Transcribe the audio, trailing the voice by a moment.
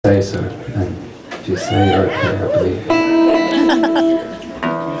Say so, and if you say you're okay, I believe you.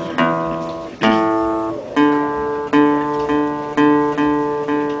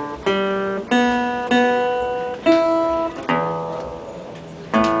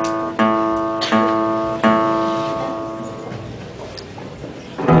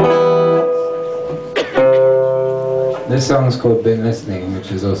 This song's called Been Listening,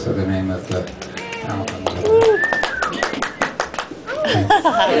 which is also the name of the album.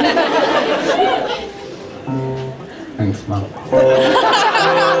 Thanks, Mum.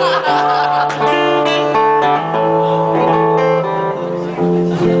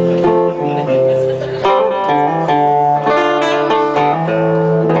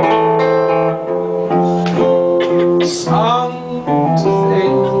 Song to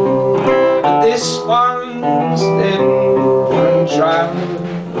think, but this one's different.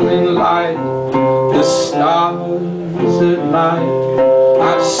 Traveling like the stars at night.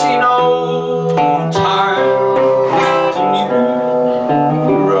 I've seen old time to new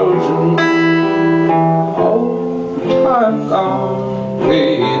erosion, old time gone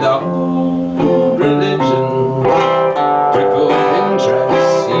with old religion, crippled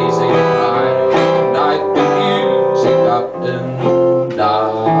interest easy blind, night the music up and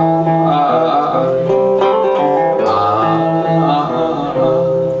down.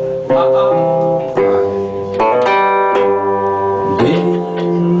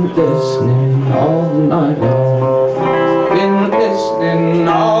 Listening all the night long, been listening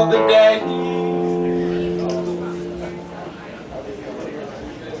all the day.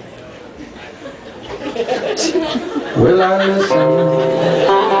 Will I listen to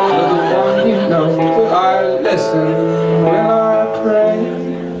the one you know? Will I listen? Will I pray?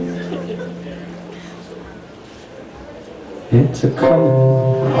 It's a coming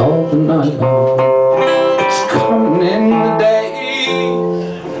all the night long. It's coming in the day.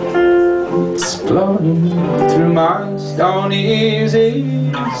 Floating through my stony ears,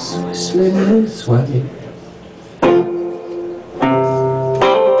 whistling this way.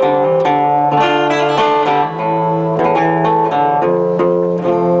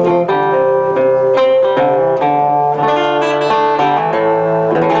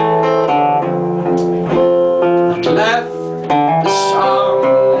 Left the song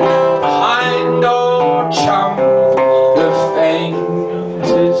behind, old chum, the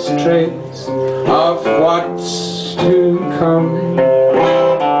faintest trace of what's to come,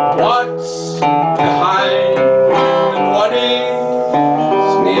 what's behind and what is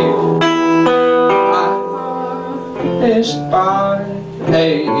near. Punished by a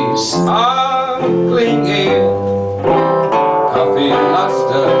sparkling ear, coffee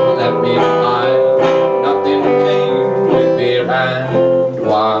luster let me hide. Nothing came with beer and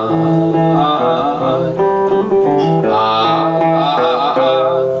wine.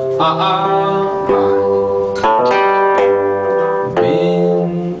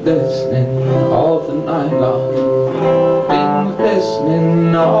 Listening all the night long, been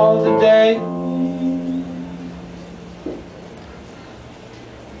listening all the day.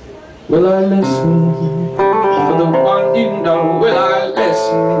 Will I listen for the one you know? Will I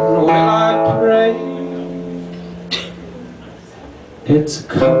listen? Will I pray? It's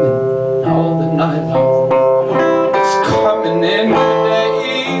coming all the night long, it's coming in the day.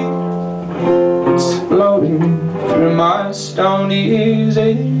 It's floating through my stony ears,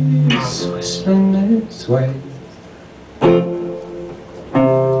 whistling its way.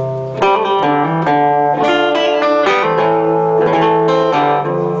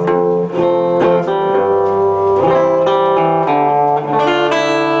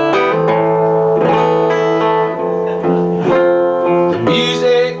 The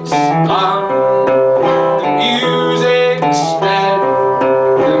music's gone, the music's dead,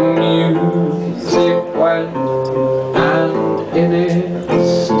 the music went, and in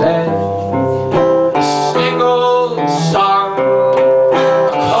its stead a single song,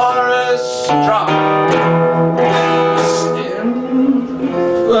 a chorus drop,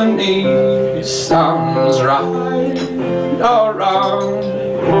 symphony sounds right or wrong.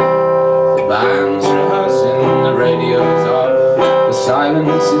 The band's rehearsing, the radio's off, the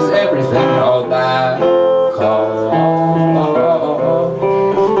silence is everything, all that call.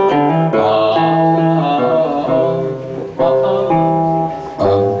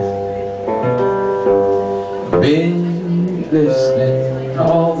 Been listening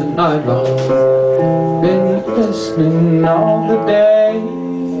all the night long, been listening all the day.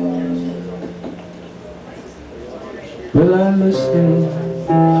 Will I listen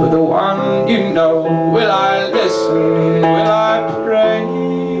for the one you know? Will I listen? Will I pray?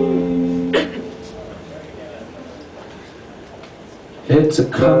 It's It's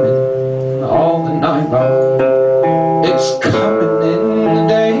a-comin' all the night long. It's coming in the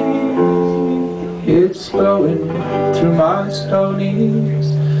day. It's flowing through my stony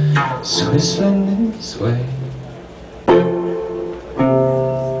ears. It's whistling this way.